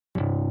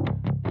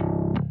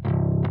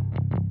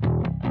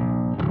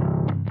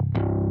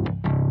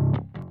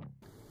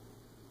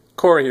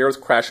Corey here with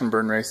Crash and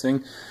Burn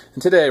Racing,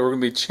 and today we're going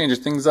to be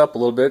changing things up a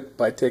little bit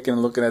by taking a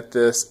look at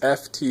this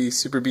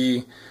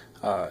Superbee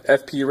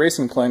FPV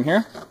racing plane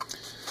here.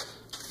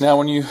 Now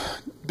when you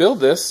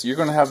build this, you're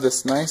going to have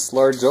this nice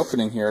large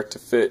opening here to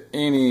fit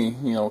any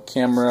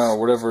camera or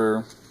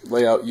whatever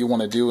layout you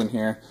want to do in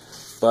here,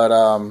 but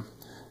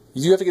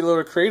you have to get a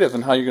little creative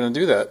in how you're going to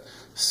do that.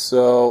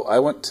 So I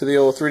went to the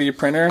old 3D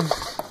printer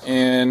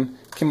and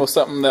came up with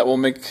something that will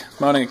make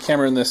mounting a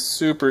camera in this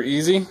super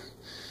easy,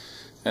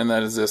 and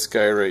that is this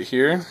guy right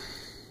here.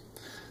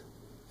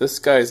 This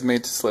guy is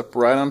made to slip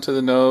right onto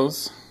the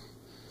nose.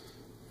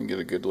 Let me get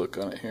a good look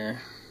on it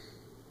here.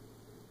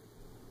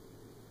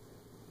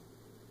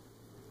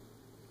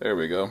 There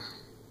we go.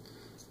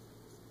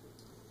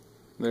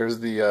 There's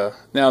the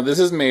now this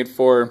is made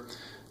for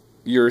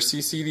your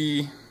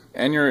CCD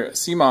and your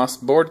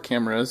CMOS board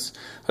cameras.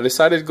 I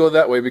decided to go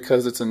that way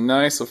because it's a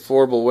nice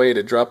affordable way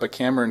to drop a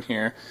camera in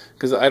here,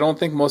 because I don't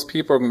think most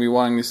people are going to be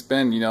wanting to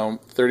spend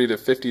 $30 to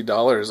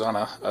 $50 on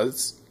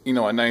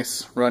a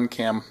nice run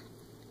cam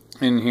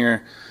in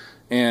here,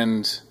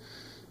 and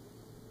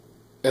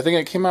I think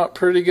it came out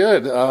pretty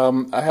good.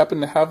 I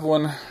happen to have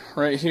one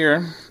right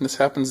here. This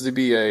happens to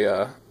be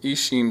a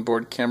eSheen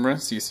board camera,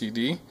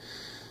 CCD,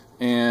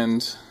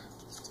 and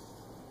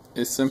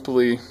it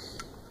simply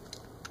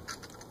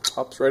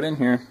pops right in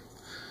here,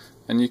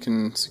 and you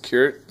can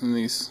secure it in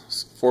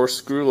these 4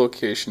 screw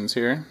locations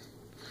here,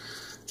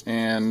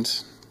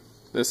 and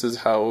this is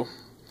how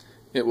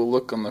it will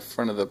look on the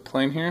front of the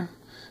plane here.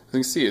 As you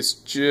can see, it's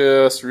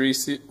just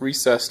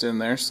recessed in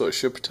there, so it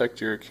should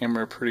protect your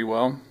camera pretty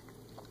well.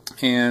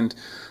 And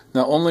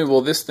not only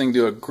will this thing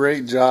do a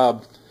great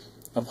job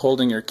of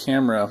holding your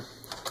camera,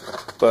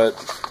 but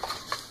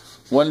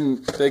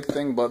one big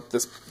thing about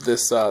this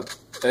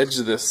edge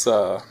of this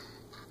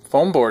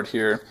foam board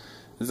here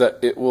is that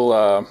it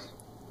will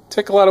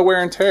take a lot of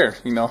wear and tear,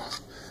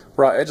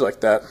 raw edge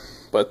like that.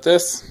 But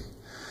this,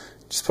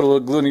 just put a little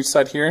glue on each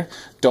side here.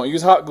 Don't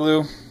use hot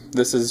glue.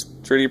 This is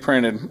 3D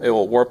printed. It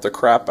will warp the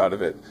crap out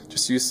of it.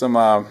 Just use some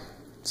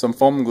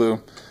foam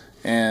glue,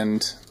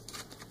 and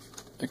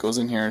it goes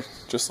in here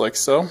just like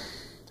so,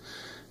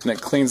 and it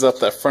cleans up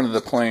that front of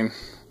the plane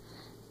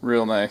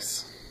real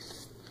nice.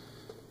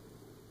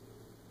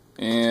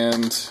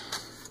 And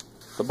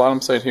the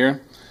bottom side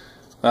here,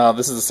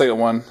 this is the second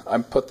one. I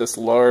put this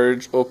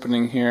large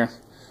opening here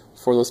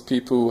for those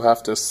people who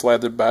have to slide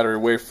their battery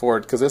way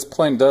forward, because this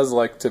plane does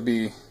like to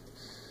be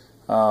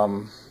a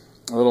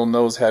little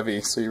nose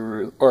heavy,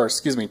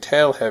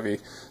 tail heavy,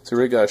 so you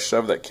really gotta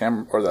shove that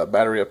camera or that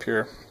battery up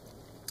here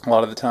a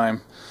lot of the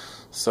time.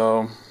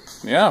 So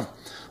yeah,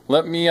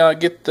 let me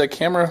get the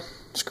camera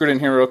screwed in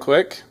here real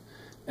quick,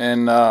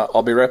 and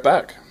I'll be right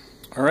back.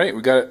 Alright,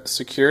 we got it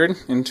secured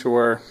into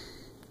our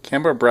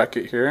camera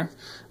bracket here.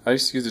 I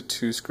just use the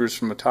 2 screws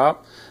from the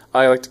top.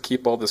 I like to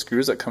keep all the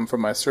screws that come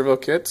from my servo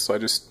kit, so I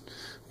just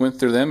went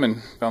through them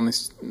and found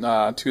these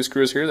 2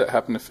 screws here that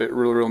happen to fit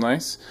real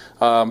nice.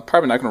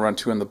 Probably not going to run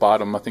 2 in the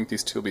bottom. I think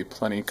these 2 will be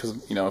plenty, because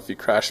if you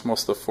crash,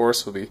 most of the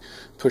force will be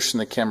pushing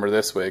the camera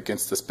this way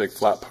against this big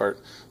flat part,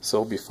 so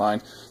it'll be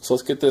fine. So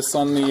let's get this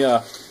on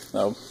the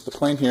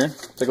plane here.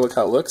 Take a look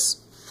how it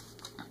looks,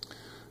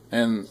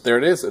 and there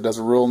it is. It does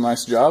a real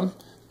nice job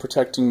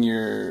protecting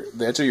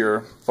the edge of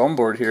your foam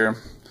board here,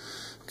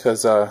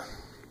 because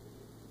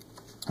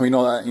we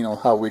know that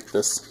how weak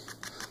this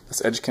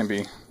edge can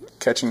be,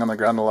 catching on the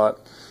ground a lot.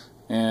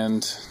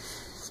 And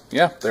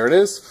yeah, there it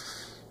is.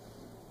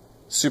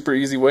 Super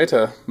easy way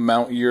to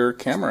mount your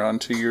camera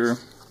onto your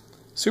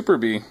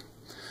Superbee.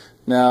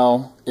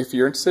 Now, if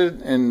you're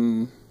interested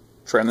in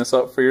trying this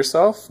out for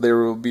yourself, there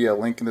will be a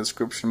link in the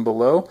description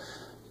below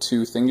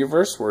to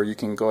Thingiverse, where you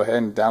can go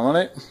ahead and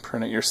download it,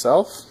 print it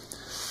yourself.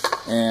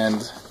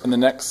 And in the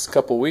next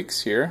couple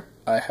weeks here,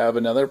 I have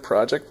another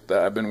project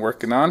that I've been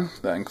working on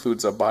that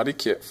includes a body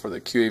kit for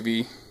the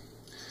QAV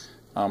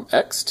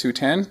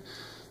X210.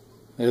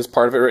 There's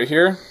part of it right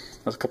here.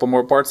 There's a couple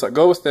more parts that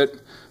go with it,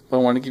 but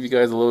I want to give you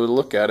guys a little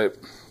look at it.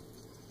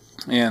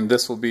 And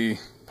this will be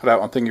put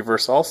out on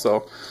Thingiverse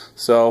also.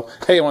 So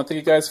hey, I want to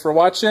thank you guys for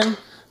watching.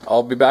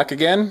 I'll be back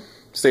again.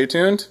 Stay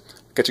tuned.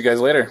 Catch you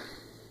guys later.